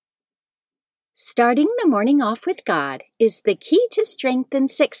Starting the morning off with God is the key to strength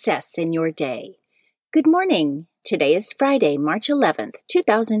and success in your day. Good morning. Today is Friday, March 11th,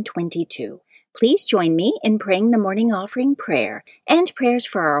 2022. Please join me in praying the morning offering prayer and prayers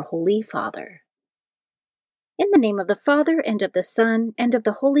for our Holy Father. In the name of the Father, and of the Son, and of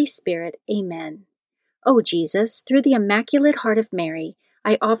the Holy Spirit, Amen. O Jesus, through the Immaculate Heart of Mary,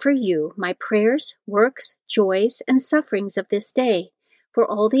 I offer you my prayers, works, joys, and sufferings of this day, for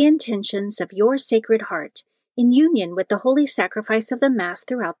all the intentions of your Sacred Heart, in union with the holy sacrifice of the Mass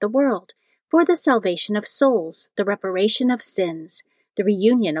throughout the world, for the salvation of souls, the reparation of sins, the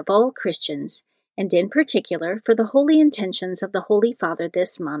reunion of all Christians, and in particular for the holy intentions of the Holy Father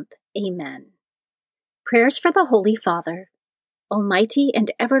this month. Amen. Prayers for the Holy Father. Almighty and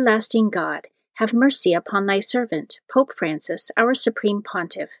everlasting God, have mercy upon thy servant, Pope Francis, our Supreme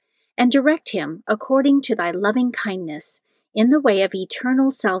Pontiff, and direct him, according to thy loving kindness, in the way of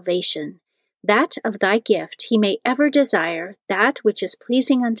eternal salvation, that of thy gift he may ever desire that which is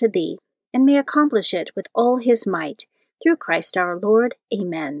pleasing unto thee, and may accomplish it with all his might, through Christ our Lord.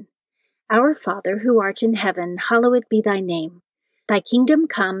 Amen. Our Father, who art in heaven, hallowed be thy name. Thy kingdom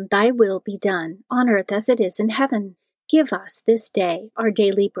come, thy will be done, on earth as it is in heaven. Give us this day our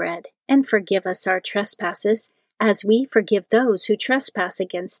daily bread, and forgive us our trespasses, as we forgive those who trespass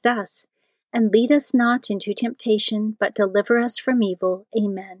against us. And lead us not into temptation, but deliver us from evil.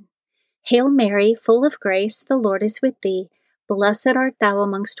 Amen. Hail Mary, full of grace, the Lord is with thee. Blessed art thou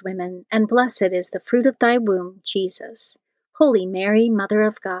amongst women, and blessed is the fruit of thy womb, Jesus. Holy Mary, Mother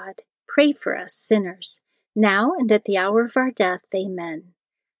of God, pray for us sinners, now and at the hour of our death. Amen.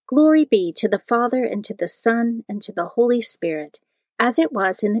 Glory be to the Father, and to the Son, and to the Holy Spirit, as it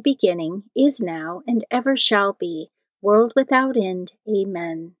was in the beginning, is now, and ever shall be, world without end.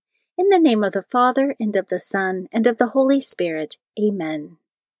 Amen. In the name of the Father, and of the Son, and of the Holy Spirit. Amen.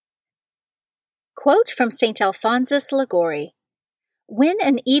 Quote from St. Alphonsus Liguori. When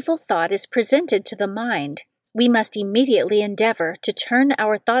an evil thought is presented to the mind, we must immediately endeavor to turn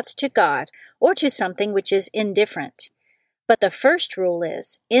our thoughts to God or to something which is indifferent. But the first rule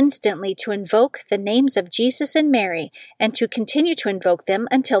is instantly to invoke the names of Jesus and Mary, and to continue to invoke them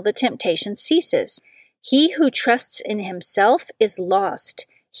until the temptation ceases. He who trusts in himself is lost.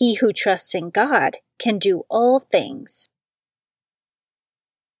 He who trusts in God can do all things.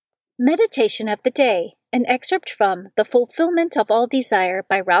 Meditation of the Day, an excerpt from The Fulfillment of All Desire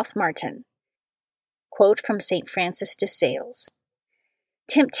by Ralph Martin. Quote from St. Francis de Sales.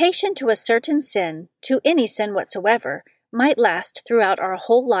 Temptation to a certain sin, to any sin whatsoever, might last throughout our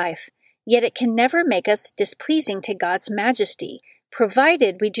whole life, yet it can never make us displeasing to God's majesty,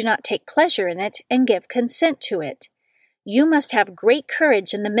 provided we do not take pleasure in it and give consent to it. You must have great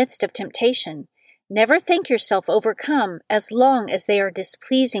courage in the midst of temptation. Never think yourself overcome as long as they are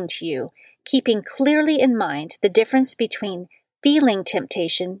displeasing to you, keeping clearly in mind the difference between feeling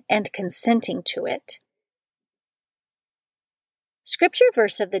temptation and consenting to it. Scripture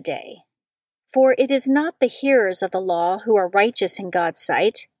verse of the day. For it is not the hearers of the law who are righteous in God's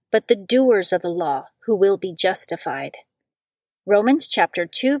sight, but the doers of the law who will be justified. Romans chapter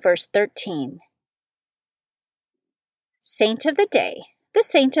 2, verse 13. Saint of the Day. The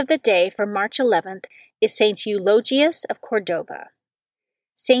saint of the day for March 11th is Saint Eulogius of Cordova.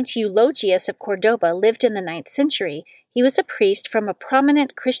 Saint Eulogius of Cordova lived in the 9th century. He was a priest from a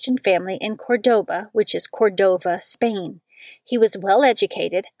prominent Christian family in Cordoba, which is Cordova, Spain. He was well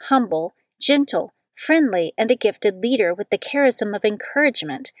educated, humble, gentle, friendly, and a gifted leader with the charism of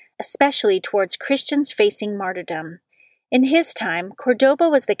encouragement, especially towards Christians facing martyrdom. In his time, Cordoba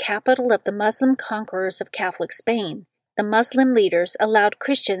was the capital of the Muslim conquerors of Catholic Spain. The Muslim leaders allowed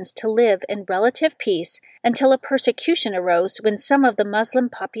Christians to live in relative peace until a persecution arose when some of the Muslim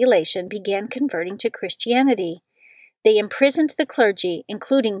population began converting to Christianity. They imprisoned the clergy,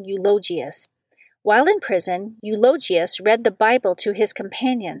 including Eulogius. While in prison, Eulogius read the Bible to his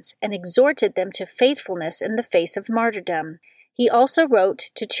companions and exhorted them to faithfulness in the face of martyrdom. He also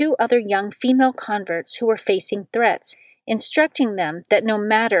wrote to 2 other young female converts who were facing threats, instructing them that no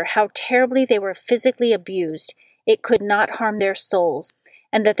matter how terribly they were physically abused, it could not harm their souls,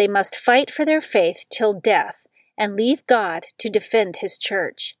 and that they must fight for their faith till death and leave God to defend his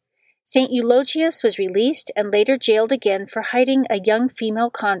church. St. Eulogius was released and later jailed again for hiding a young female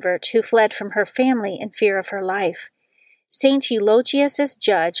convert who fled from her family in fear of her life. St. Eulogius's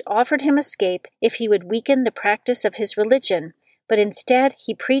judge offered him escape if he would weaken the practice of his religion, but instead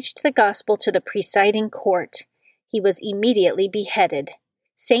he preached the gospel to the presiding court. He was immediately beheaded.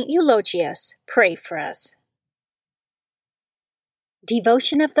 St. Eulogius, pray for us.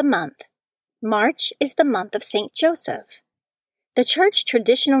 Devotion of the Month. March is the month of St. Joseph. The Church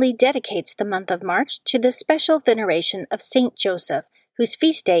traditionally dedicates the month of March to the special veneration of Saint Joseph, whose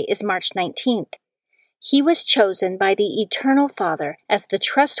feast day is March 19th. He was chosen by the Eternal Father as the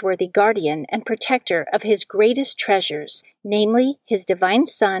trustworthy guardian and protector of his greatest treasures, namely his divine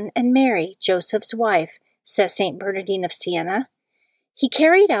Son and Mary, Joseph's wife, says St. Bernardine of Siena. He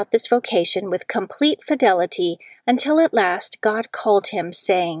carried out this vocation with complete fidelity until at last God called him,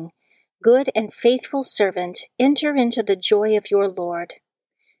 saying, "Good and faithful servant, enter into the joy of your Lord."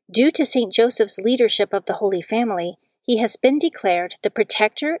 Due to St. Joseph's leadership of the Holy Family, he has been declared the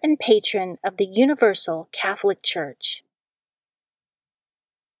protector and patron of the Universal Catholic Church.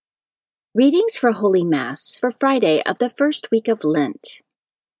 Readings for Holy Mass for Friday of the first week of Lent.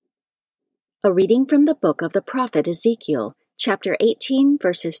 A reading from the book of the prophet Ezekiel, chapter 18,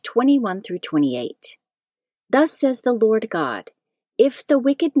 verses 21 through 28. Thus says the Lord God, "If the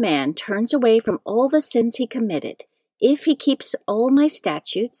wicked man turns away from all the sins he committed, if he keeps all my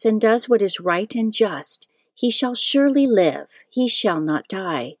statutes and does what is right and just, he shall surely live, he shall not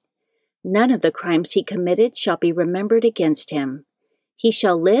die. None of the crimes he committed shall be remembered against him. He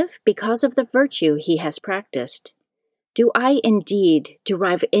shall live because of the virtue he has practiced. Do I indeed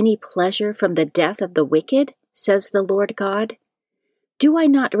derive any pleasure from the death of the wicked, says the Lord God? Do I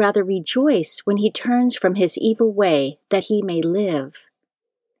not rather rejoice when he turns from his evil way, that he may live?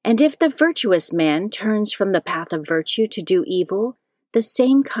 And if the virtuous man turns from the path of virtue to do evil, the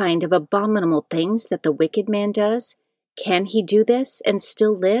same kind of abominable things that the wicked man does, can he do this and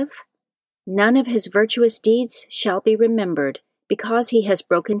still live? None of his virtuous deeds shall be remembered, because he has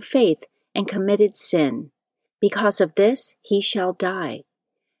broken faith and committed sin. Because of this he shall die.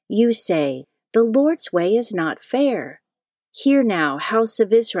 You say, the Lord's way is not fair. Hear now, house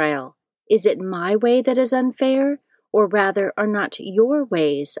of Israel, is it my way that is unfair, or rather are not your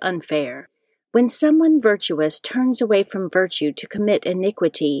ways unfair? When someone virtuous turns away from virtue to commit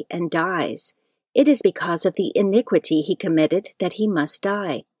iniquity and dies, it is because of the iniquity he committed that he must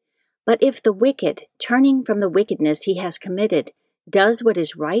die. But if the wicked, turning from the wickedness he has committed, does what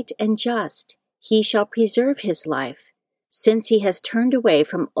is right and just, he shall preserve his life. Since he has turned away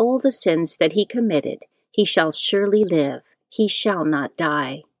from all the sins that he committed, he shall surely live, he shall not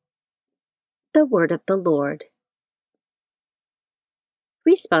die. The Word of the Lord.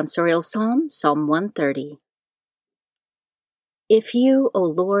 Responsorial Psalm, Psalm 130. If you, O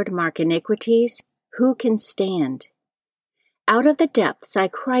Lord, mark iniquities, who can stand? Out of the depths I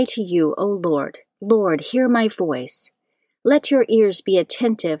cry to you, O Lord. Lord, hear my voice. Let your ears be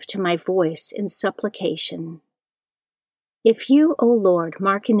attentive to my voice in supplication. If you, O Lord,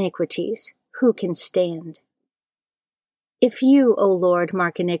 mark iniquities, who can stand? If you, O Lord,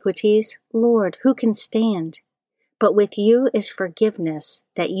 mark iniquities, Lord, who can stand? But with you is forgiveness,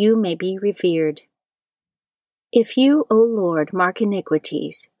 that you may be revered. If you, O Lord, mark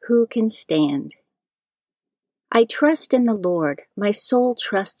iniquities, who can stand? I trust in the Lord, my soul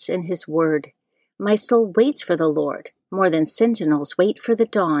trusts in his word. My soul waits for the Lord, more than sentinels wait for the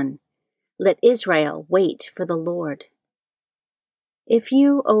dawn. Let Israel wait for the Lord. If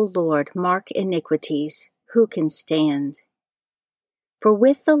you, O Lord, mark iniquities, who can stand? For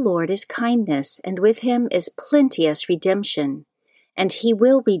with the Lord is kindness, and with him is plenteous redemption, and he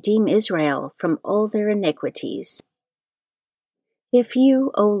will redeem Israel from all their iniquities. If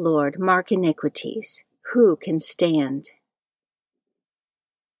you, O Lord, mark iniquities, who can stand?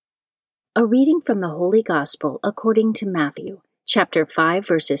 A reading from the Holy Gospel according to Matthew, chapter 5,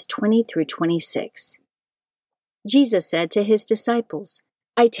 verses 20 through 26. Jesus said to his disciples,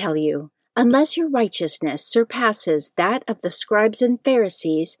 I tell you, unless your righteousness surpasses that of the scribes and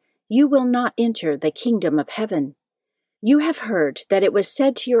Pharisees, you will not enter the kingdom of heaven. You have heard that it was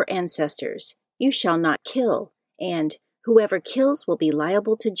said to your ancestors, You shall not kill, and whoever kills will be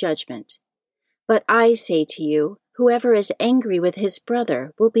liable to judgment. But I say to you, whoever is angry with his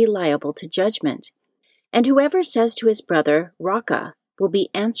brother will be liable to judgment. And whoever says to his brother, Raca, will be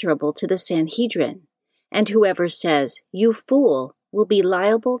answerable to the Sanhedrin. And whoever says, You fool, will be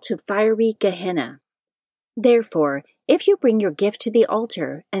liable to fiery Gehenna. Therefore, if you bring your gift to the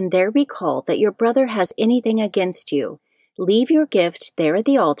altar, and there recall that your brother has anything against you, leave your gift there at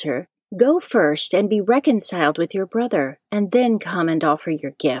the altar, go first and be reconciled with your brother, and then come and offer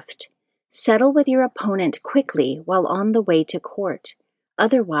your gift. Settle with your opponent quickly while on the way to court.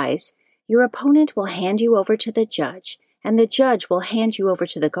 Otherwise, your opponent will hand you over to the judge, and the judge will hand you over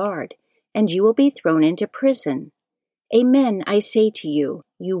to the guard, and you will be thrown into prison. Amen, I say to you,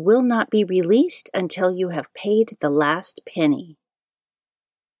 you will not be released until you have paid the last penny.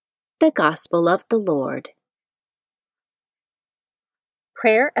 The Gospel of the Lord.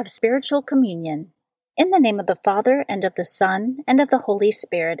 Prayer of Spiritual Communion. In the name of the Father, and of the Son, and of the Holy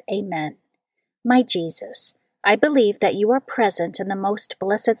Spirit. Amen. My Jesus, I believe that you are present in the most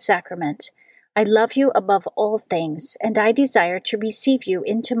blessed sacrament. I love you above all things, and I desire to receive you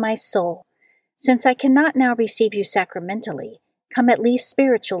into my soul. Since I cannot now receive you sacramentally, come at least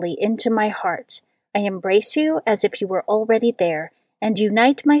spiritually into my heart. I embrace you as if you were already there, and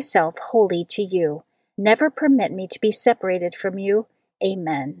unite myself wholly to you. Never permit me to be separated from you.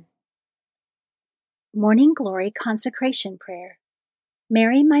 Amen. Morning Glory Consecration Prayer.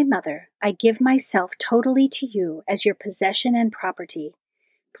 Mary, my mother, I give myself totally to you as your possession and property.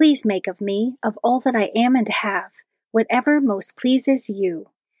 Please make of me, of all that I am and have, whatever most pleases you.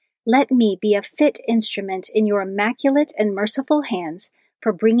 Let me be a fit instrument in your immaculate and merciful hands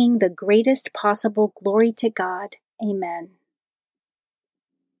for bringing the greatest possible glory to God. Amen.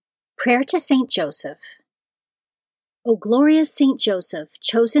 Prayer to Saint Joseph. O glorious Saint Joseph,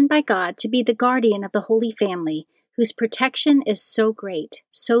 chosen by God to be the guardian of the Holy Family, whose protection is so great,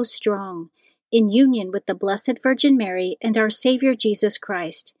 so strong, in union with the Blessed Virgin Mary and our Savior Jesus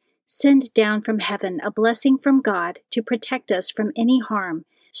Christ, send down from heaven a blessing from God to protect us from any harm,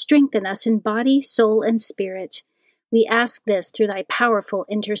 strengthen us in body, soul, and spirit. We ask this through thy powerful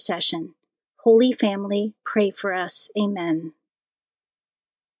intercession. Holy Family, pray for us. Amen.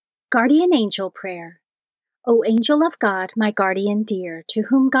 Guardian Angel Prayer. O angel of God, my guardian dear, to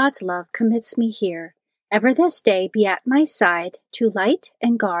whom God's love commits me here, ever this day be at my side, to light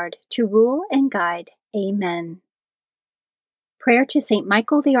and guard, to rule and guide. Amen. Prayer to Saint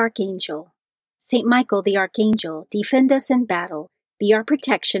Michael the Archangel. Saint Michael the Archangel, defend us in battle, be our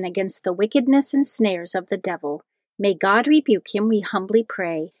protection against the wickedness and snares of the devil. May God rebuke him, we humbly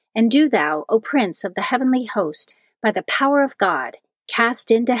pray, and do thou, O Prince of the heavenly host, by the power of God,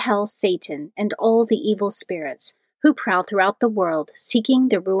 cast into hell Satan and all the evil spirits who prowl throughout the world, seeking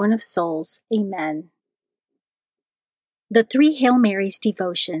the ruin of souls. Amen. The Three Hail Marys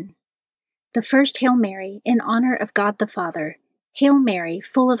Devotion. The first Hail Mary, in honor of God the Father. Hail Mary,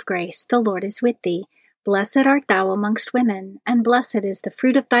 full of grace, the Lord is with thee. Blessed art thou amongst women, and blessed is the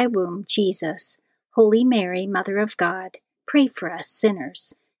fruit of thy womb, Jesus. Holy Mary, Mother of God, pray for us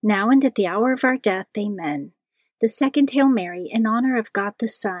sinners, now and at the hour of our death. Amen. The second Hail Mary, in honor of God the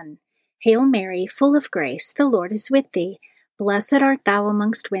Son. Hail Mary, full of grace, the Lord is with thee. Blessed art thou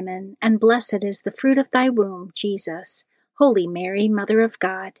amongst women, and blessed is the fruit of thy womb, Jesus. Holy Mary, Mother of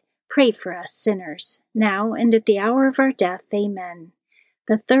God, pray for us sinners, now and at the hour of our death. Amen.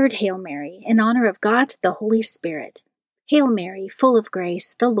 The third Hail Mary, in honor of God the Holy Spirit. Hail Mary, full of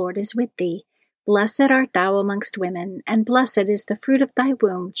grace, the Lord is with thee. Blessed art thou amongst women, and blessed is the fruit of thy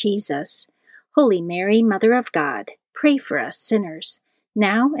womb, Jesus. Holy Mary, Mother of God, pray for us sinners,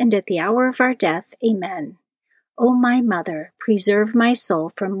 now and at the hour of our death. Amen. O my Mother, preserve my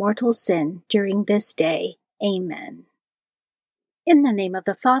soul from mortal sin during this day. Amen. In the name of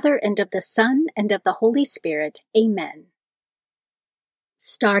the Father, and of the Son, and of the Holy Spirit. Amen.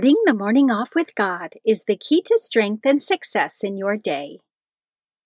 Starting the morning off with God is the key to strength and success in your day.